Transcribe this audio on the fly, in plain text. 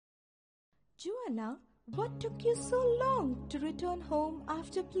Joanna, what took you so long to return home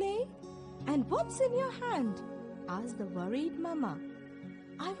after play? And what's in your hand? Asked the worried mama.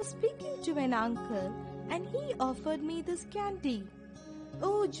 I was speaking to an uncle and he offered me this candy.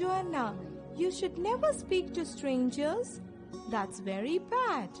 Oh, Joanna, you should never speak to strangers. That's very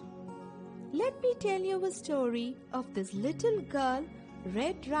bad. Let me tell you a story of this little girl,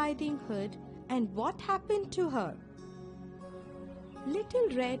 Red Riding Hood, and what happened to her. Little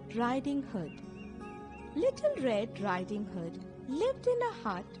Red Riding Hood. Little Red Riding Hood lived in a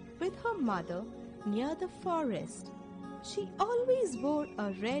hut with her mother near the forest. She always wore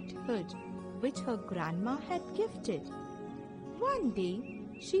a red hood which her grandma had gifted. One day,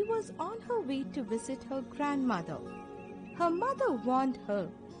 she was on her way to visit her grandmother. Her mother warned her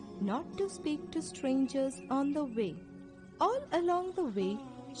not to speak to strangers on the way. All along the way,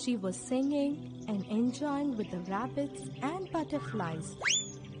 she was singing and enjoying with the rabbits and butterflies.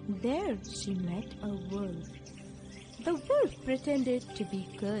 There she met a wolf. The wolf pretended to be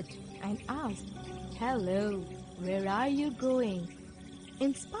good and asked, "Hello, where are you going?"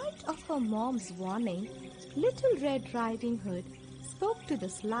 In spite of her mom's warning, Little Red Riding Hood spoke to the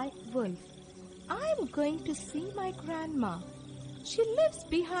sly wolf. "I'm going to see my grandma. She lives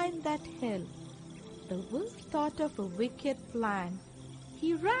behind that hill." The wolf thought of a wicked plan.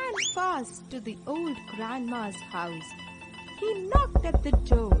 He ran fast to the old grandma's house. He knocked at the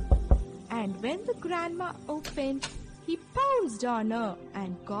door, and when the grandma opened, he pounced on her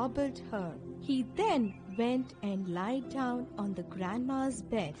and gobbled her. He then went and lay down on the grandma's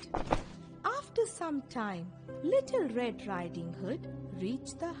bed. After some time, Little Red Riding Hood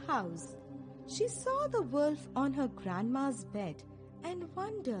reached the house. She saw the wolf on her grandma's bed and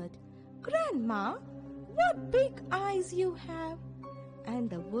wondered, "Grandma, what big eyes you have!"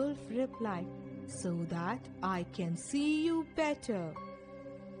 And the wolf replied, "So that I can see you better."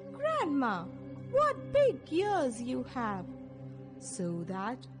 "Grandma, what big ears you have!" "So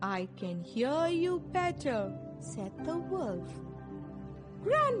that I can hear you better," said the wolf.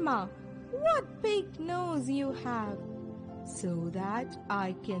 "Grandma, what big nose you have!" "So that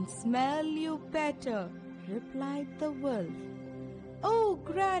I can smell you better," replied the wolf. "Oh,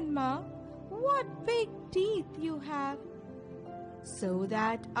 Grandma, what big teeth you have!" "So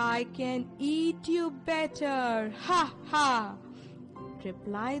that I can eat you better, ha ha!"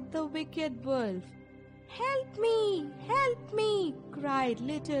 replied the wicked wolf. "Help me!" cried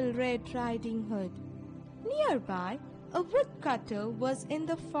Little Red Riding Hood. Nearby, a woodcutter was in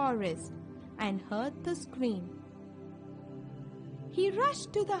the forest and heard the scream. He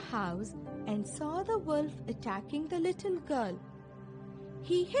rushed to the house and saw the wolf attacking the little girl.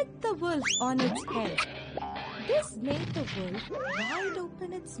 He hit the wolf on its head. This made the wolf wide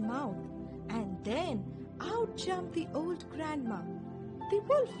open its mouth, and then out jumped the old grandma. The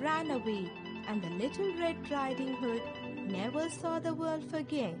wolf ran away, and the Little Red Riding Hood never saw the wolf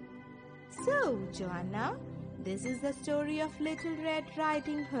again. So, Joanna, this is the story of Little Red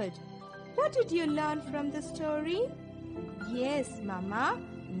Riding Hood. What did you learn from the story? Yes, Mama,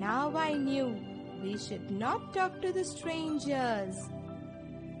 now I knew we should not talk to the strangers.